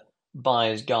of the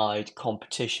buyer's guide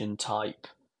competition type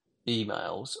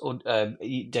emails or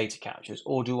data captures,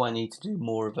 or do I need to do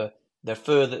more of they're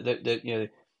further,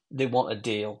 they want a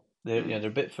deal. Mm, They're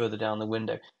a bit further down the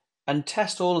window, and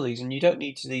test all of these. And you don't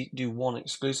need to do one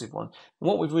exclusive one. And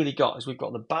what we've really got is we've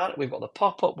got the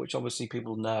pop up, which obviously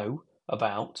people know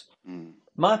about. mm,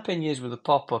 My opinion is with the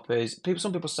pop up is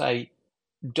some people say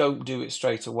don't do it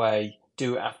straight away,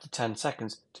 do it after 10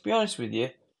 seconds. To be honest with you,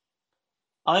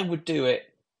 I would do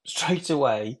it straight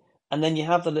away, and then you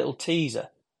have the little teaser.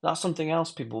 That's something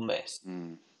else people miss.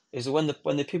 mm, Is that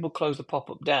when the people close the pop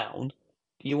up down,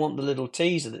 you want the little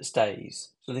teaser that stays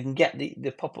so they can get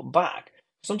the pop up back.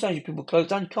 Sometimes you people close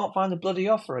down, you can't find the bloody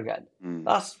offer again. mm.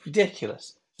 That's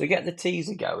ridiculous. So get the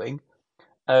teaser going.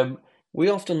 Um, we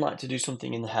often like to do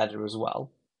something in the header as well.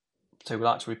 So we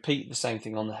like to repeat the same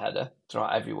thing on the header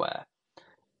throughout everywhere.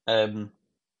 Um,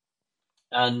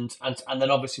 and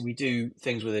then obviously we do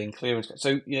things within clearance.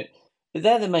 So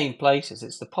they're the main places.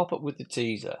 It's the pop up with the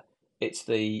teaser. It's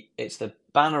the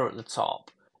banner at the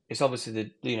top. It's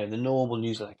obviously the normal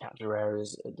newsletter capture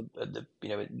areas at the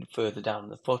further down in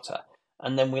the footer,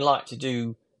 and then we like to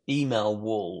do email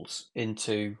walls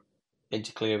into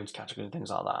clearance categories and things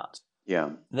like that. Yeah.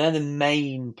 They're the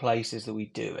main places that we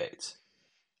do it,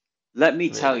 Let me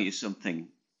tell really. you something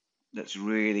that's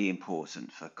really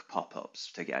important for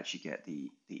pop-ups to actually get the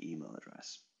email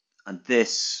address. And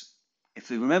this, if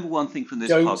we remember one thing from this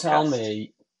Don't tell podcast,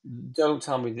 me, don't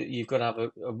tell me that you've got to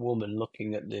have a woman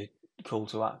looking at the call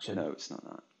to action. no, it's not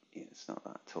that. Yeah, it's not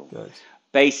that at all. Good.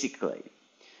 Basically,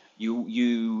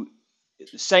 you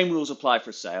the same rules apply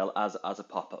for a sale as a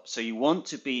pop-up. So you want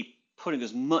to be putting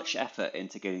as much effort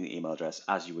into getting the email address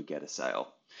as you would get a sale.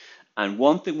 And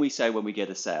one thing we say when we get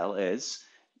a sale is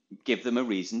give them a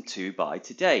reason to buy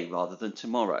today rather than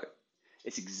tomorrow.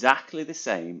 It's exactly the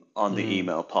same on the Mm,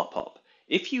 email pop-up.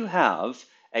 If you have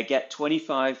a get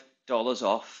 $25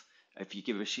 off if you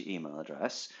give us your email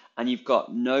address and you've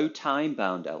got no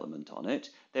time-bound element on it,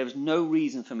 there is no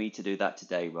reason for me to do that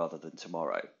today rather than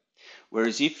tomorrow.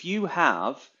 Whereas if you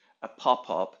have a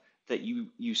pop-up that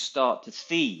you start to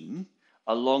theme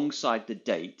alongside the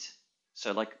date.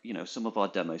 So like, some of our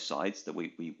demo sites that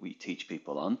we teach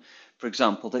people on, for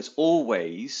example, there's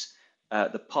always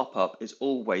the pop-up is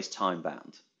always time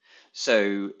bound.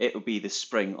 So it would be the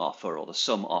spring offer or the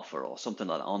summer offer or something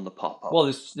like that on the pop-up. Well,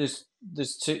 there's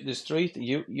three.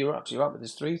 You're absolutely right, but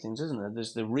there's three things, isn't there?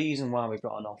 There's the reason why we've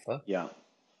got an offer, Yeah,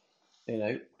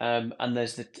 and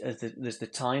there's the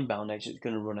time bound nature that's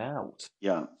going to run out.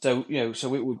 yeah, So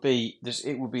so it would be this.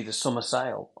 It would be the summer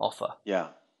sale offer. yeah,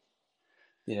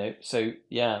 So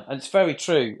yeah, and it's very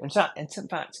true. In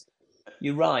fact,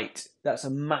 you're right. That's a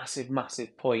massive,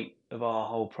 massive point of our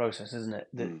whole process, isn't it?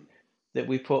 mm, That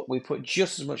we put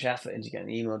just as much effort into getting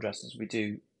the email address as we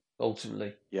do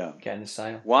ultimately yeah. getting the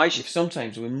sale. Why If should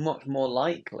sometimes we're much more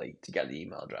likely to get the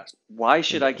email address why than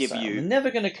should I get the give sale. They're you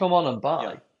never going to come on and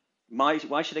yeah buy.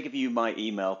 why should I give you my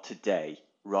email today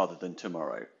rather than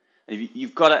tomorrow? And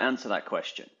you've got to answer that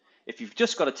question. If you've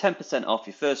just got a 10% off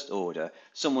your first order,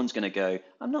 someone's going to go,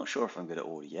 I'm not sure if I'm going to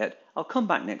order yet. I'll come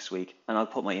back next week and I'll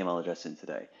put my email address in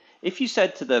today. If you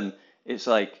said to them, it's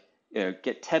like,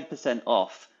 get 10%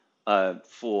 off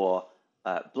for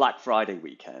Black Friday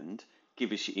weekend,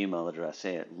 give us your email address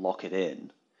here, lock it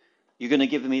in, you're going to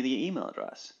give me the email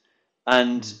address.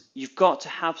 And Mm. you've got to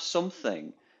have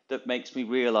something that makes me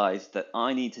realize that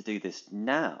I need to do this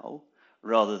now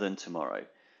rather than tomorrow.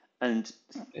 And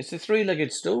It's a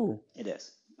three-legged stool. it is, It's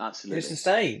the absolutely.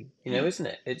 same, Mm, isn't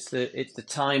it? It's the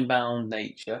time-bound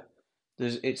nature.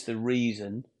 It's the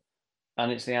reason,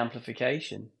 and it's the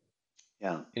amplification.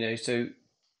 yeah, So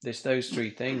there's those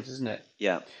three things, isn't it?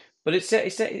 yeah, But it's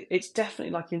definitely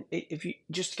like if you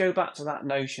just go back to that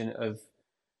notion of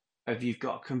you've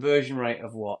got a conversion rate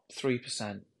of what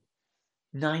 3%,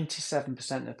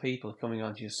 97% of people are coming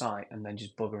onto your site and then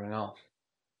just buggering off.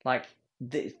 Like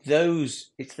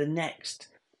it's the next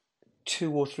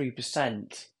 2 or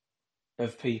 3%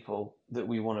 of people that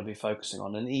we want to be focusing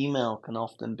on, and email can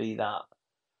often be that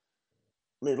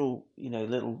little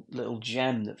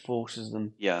gem that forces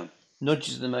them, yeah,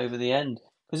 nudges them over the end,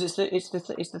 because it's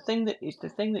the thing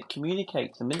that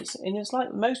communicates them, and it's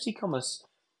like most e-commerce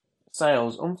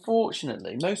sales.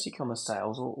 Unfortunately, most e-commerce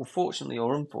sales, or fortunately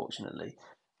or unfortunately,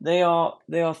 they are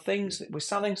things that we're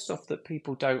selling stuff that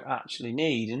people don't actually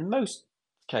need. In most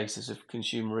cases of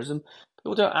consumerism,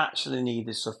 people don't actually need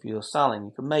this stuff you're selling.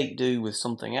 You can make do with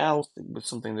something else, with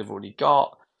something they've already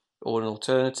got, or an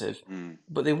alternative, mm,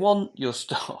 but they want your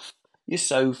stuff, your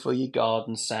sofa, your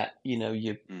garden set,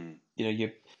 mm, your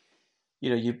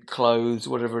your clothes,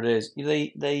 whatever it is.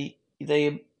 They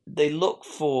look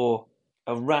for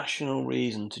a rational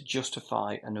reason to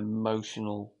justify an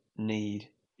emotional need.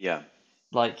 yeah,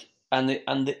 Like, and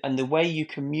the way you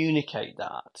communicate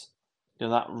that,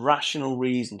 that rational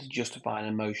reason to justify an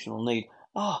emotional need.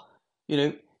 Oh, you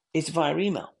know, it's via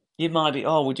email. It might be,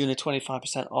 we're doing a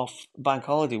 25% off bank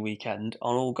holiday weekend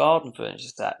on all garden furniture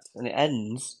sets, and it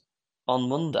ends on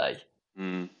Monday.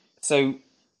 mm, So,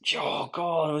 oh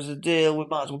God, it was a deal. We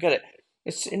might as well get it.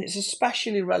 It's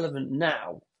especially relevant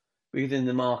now within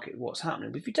the market what's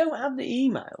happening. But if you don't have the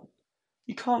email,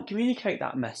 you can't communicate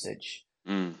that message.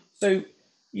 mm, So,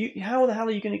 how the hell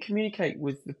are you going to communicate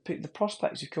with the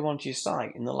prospects who come onto your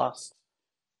site in the last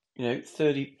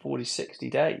 30, 40, 60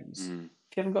 days mm,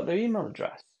 if you haven't got their email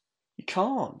address? You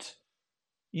can't.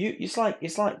 It's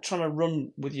like trying to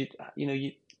run with your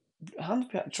hand,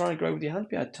 trying to grow with your hand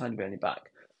behind tiny behind your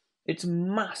back. It's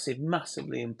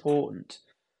massively important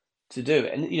to do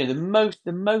it. And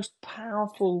the most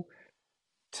powerful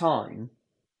time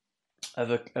of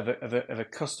a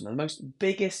customer, the most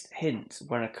biggest hint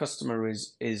when a customer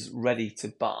is ready to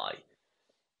buy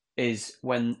is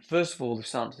when, first of all, they've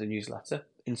signed up to the newsletter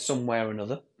in some way or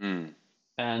another, mm,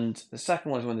 and the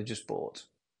second one is when they've just bought,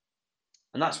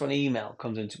 and yeah, that's when email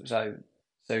comes into its own.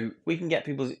 So we can get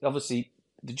people, obviously,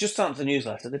 they just signed up to the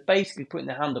newsletter. They're basically putting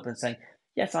their hand up and saying,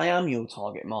 "Yes, I am your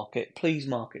target market. Please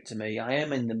market to me. I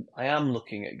am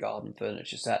looking at garden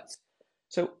furniture sets."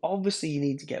 So obviously you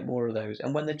need to get more of those.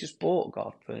 And when they've just bought a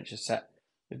garden furniture set,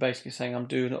 they're basically saying, "I'm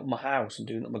doing up my house, I'm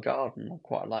doing up my garden. I'm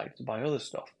quite likely to buy other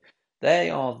stuff." They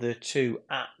are the two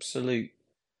absolute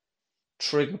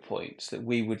trigger points that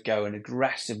we would go and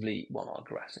aggressively, well, not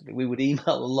aggressively, we would email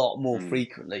a lot more mm,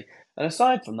 frequently. And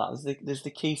aside from that, there's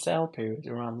the key sale period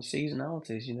around the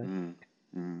seasonalities. mm,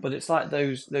 mm, But it's like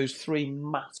those three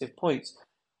massive points.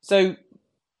 So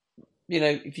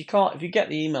if you get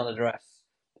the email address,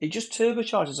 it just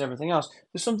turbocharges everything else.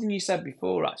 There's something you said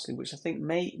before actually, which I think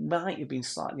might have been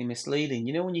slightly misleading.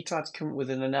 When you tried to come up with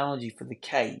an analogy for the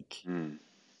cake, mm.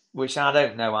 which I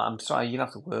don't know. I'm sorry, you'll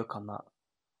have to work on that.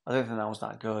 I don't think that was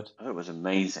that good. Oh, it was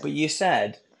amazing. But you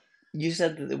said you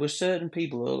said that there were certain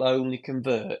people who will only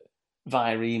convert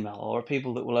via email, or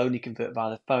people that will only convert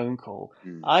via the phone call.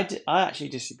 Mm, I actually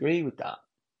disagree with that,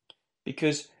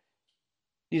 because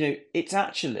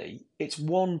it's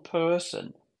one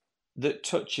person that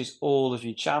touches all of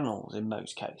your channels in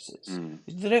most cases. mm,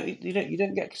 You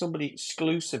don't get somebody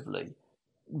exclusively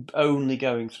only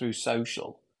going through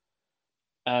social,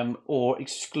 or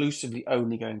exclusively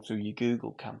only going through your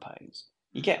Google campaigns.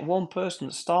 You mm. get one person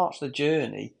that starts the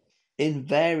journey in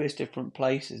various different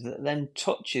places that then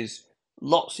touches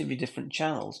lots of your different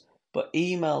channels. But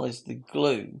email is the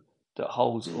glue that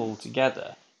holds it all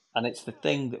together, and it's the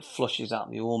thing that flushes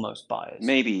out the almost buyers. So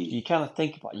Maybe you kind of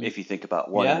think about if you think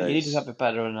about one of you need to those, have a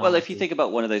better well, if you analogy. think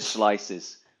about one of those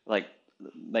slices, like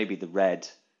maybe the red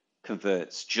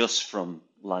converts just from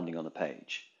landing on the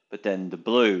page, but then the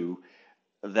blue,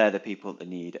 they're the people that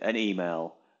need an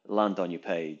email, land on your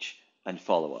page, and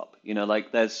follow up.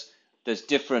 Like there's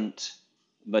different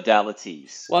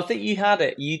modalities. Well, I think you had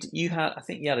it. You had. I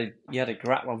think you had a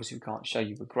graph. Obviously, we can't show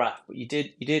you a graph, but you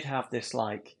did have this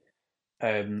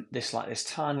this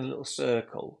tiny little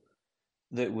circle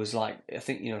that was like, I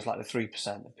think it's like the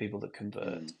 3% of people that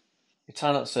convert. Mm, A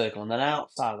tiny little circle, and then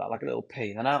outside of that, like a little P.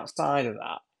 And then outside of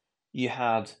that, you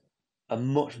had a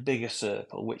much bigger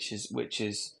circle, which is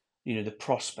the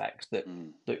prospects that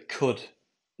mm, that could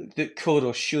that could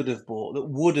or should have bought, that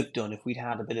would have done if we'd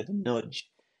had a bit of a nudge.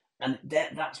 And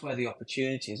that's where the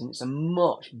opportunity is, and it's a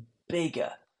much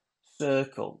bigger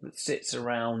circle that sits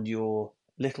around your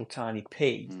little tiny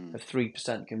P mm, of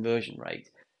 3% conversion rate,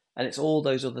 and it's all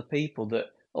those other people that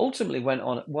ultimately went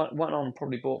on and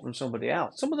probably bought from somebody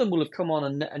else. Some of them will have come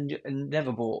on and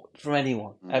never bought from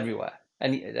anyone mm, everywhere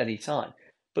at any time,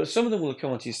 but some of them will have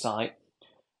come onto your site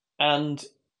and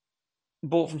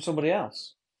bought from somebody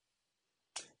else.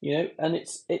 And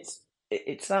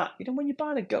it's that, when you're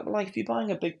buying like if you're buying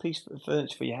a big piece of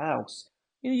furniture for your house,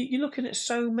 you're looking at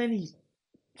so many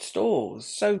stores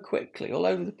so quickly all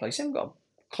over mm, the place. You haven't got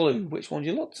a clue which ones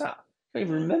you looked at. You don't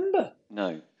even no, remember. no.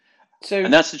 And So,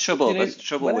 that's the trouble. That's the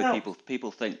trouble with without people.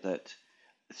 People think that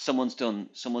someone's done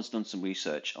some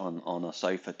research on a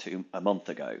sofa a month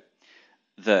ago,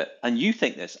 and you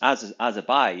think this as a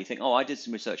buyer, you think, oh, I did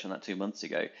some research on that 2 months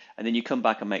ago, and then you come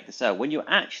back and make the sale. When you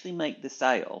actually make the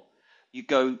sale, you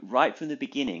go right from the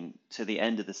beginning to the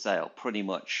end of the sale, pretty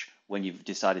much when you've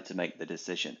decided to make the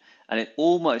decision, and it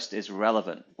almost is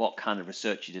relevant what kind of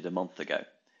research you did a month ago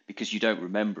because you don't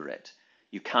remember it.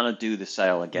 You cannot do the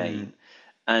sale mm, again,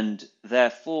 and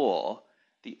therefore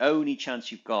the only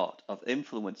chance you've got of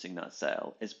influencing that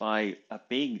sale is by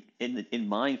being in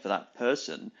mind for that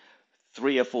person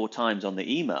 3 or 4 times on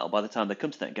the email. By the time they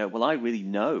come to that and go, well, I really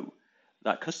know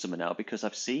that customer now because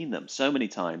I've seen them so many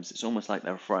times. It's almost like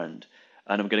they're a friend,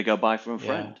 and I'm going to go buy from a yeah.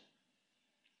 friend.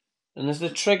 And there's the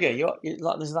trigger.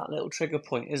 Like there's that little trigger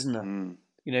point, isn't there?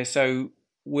 Mm, So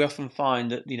we often find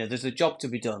that there's a job to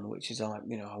be done, which is like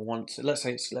I want to, let's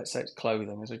say it's clothing.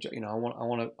 There's I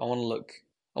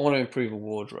want to improve a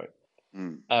wardrobe.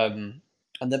 mm, Um,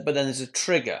 but then there's a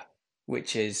trigger,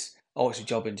 which is, oh, it's a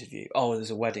job interview. Oh,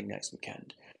 there's a wedding next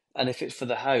weekend. And if it's for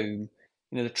the home,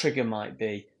 the trigger might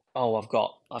be, oh, I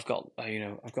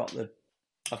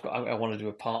want to do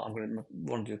a part. I'm going to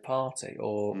want to do a party,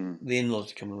 or mm, the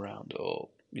in-laws are coming around, or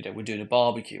we're doing a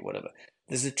barbecue, whatever.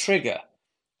 There's a trigger,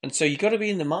 and so you got to be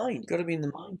in the mind. You got to be in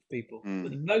the mind, people. But mm,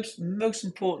 the most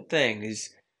important thing is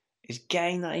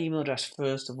getting that email address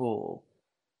first of all,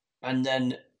 and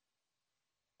then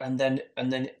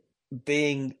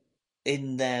being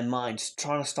in their minds,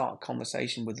 trying to start a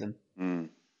conversation with them, mm.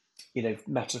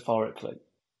 metaphorically,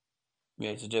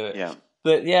 to do it. Yeah,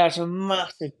 But yeah, it's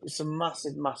a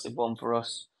massive one for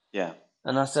us. yeah,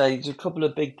 And I say there's a couple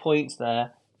of big points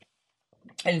there.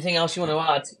 Anything else you want to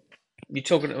add?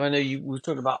 I know you were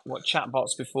talking about what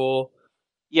chatbots before.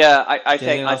 yeah. I Is there think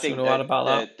anything I else you think want to add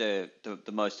that about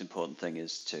the most important thing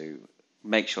is to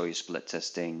make sure you're split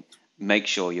testing. Make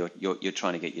sure you're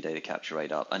trying to get your data capture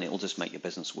rate up, and it will just make your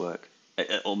business work.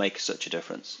 It'll make such a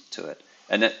difference to it.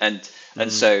 And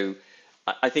that? so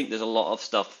I think there's a lot of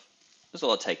stuff. There's a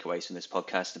lot of takeaways from this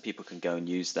podcast, and people can go and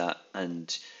use that.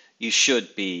 And you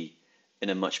should be in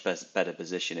a much better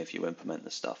position if you implement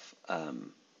the stuff.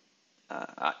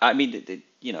 I mean,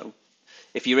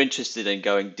 if you're interested in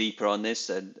going deeper on this,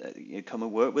 then come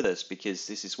and work with us because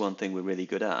this is one thing we're really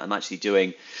good at. I'm actually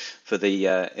doing for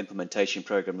the implementation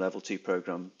program, level 2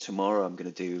 program tomorrow. I'm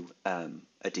going to do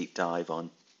a deep dive on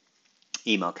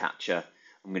email capture.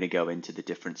 I'm going to go into the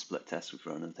different split tests we've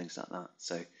run and things like that.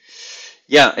 So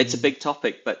yeah, it's a big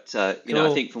topic, but I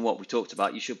Cool. think from what we talked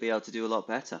about, you should be able to do a lot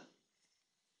better.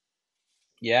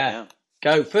 Yeah. Yeah.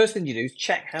 Go. First thing you do is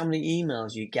check how many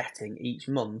emails you're getting each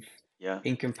month Yeah.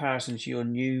 in comparison to your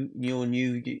new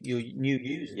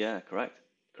users. Yeah. Correct.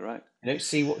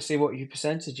 See what your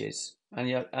percentage is,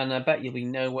 and I bet you'll be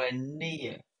nowhere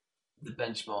near the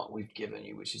benchmark we've given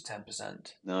you, which is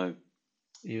 10%. No.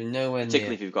 You're nowhere Particularly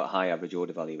near. if you've got high average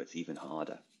order value, it's even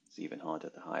harder. It's even harder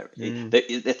the higher. Mm.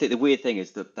 The weird thing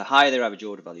is that the higher their average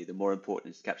order value, the more important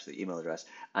it is to capture the email address,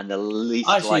 and the least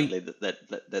Actually, likely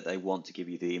that they want to give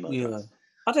you the email yeah, address.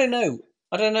 I don't know.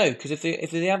 Because if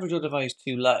the average order value is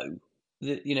too low,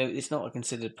 it's not a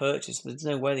considered purchase. There's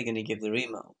no way they're going to give their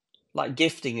email. Like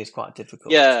gifting is quite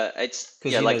difficult Yeah, it's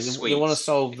because like they want to sweets.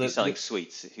 solve If you're selling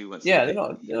sweets, who wants to yeah, give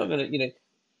they're you, not going to.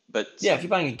 But Yeah, if you're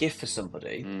buying a gift for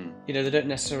somebody, mm, they don't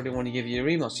necessarily want to give you your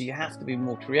email, so you have to be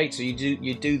more creative. So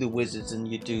you do the wizards and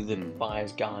you do the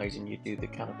buyer's guides and you do the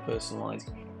kind of personalised,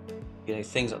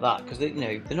 things like that, because they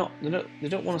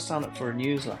don't want to sign up for a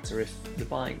newsletter if they're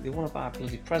buying. They want to buy a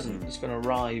bloody present. It's going to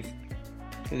arrive.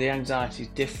 The anxiety is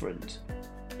different.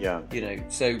 yeah,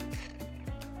 So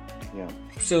yeah.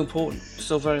 still important,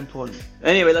 still very important.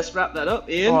 Anyway, let's wrap that up,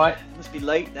 Ian. All right. It must be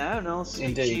late now, and I'll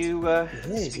speak to you.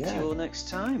 To you all next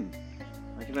time.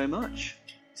 Thank you very much.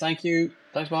 Thank you.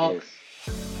 Thanks, Mark. Cheers.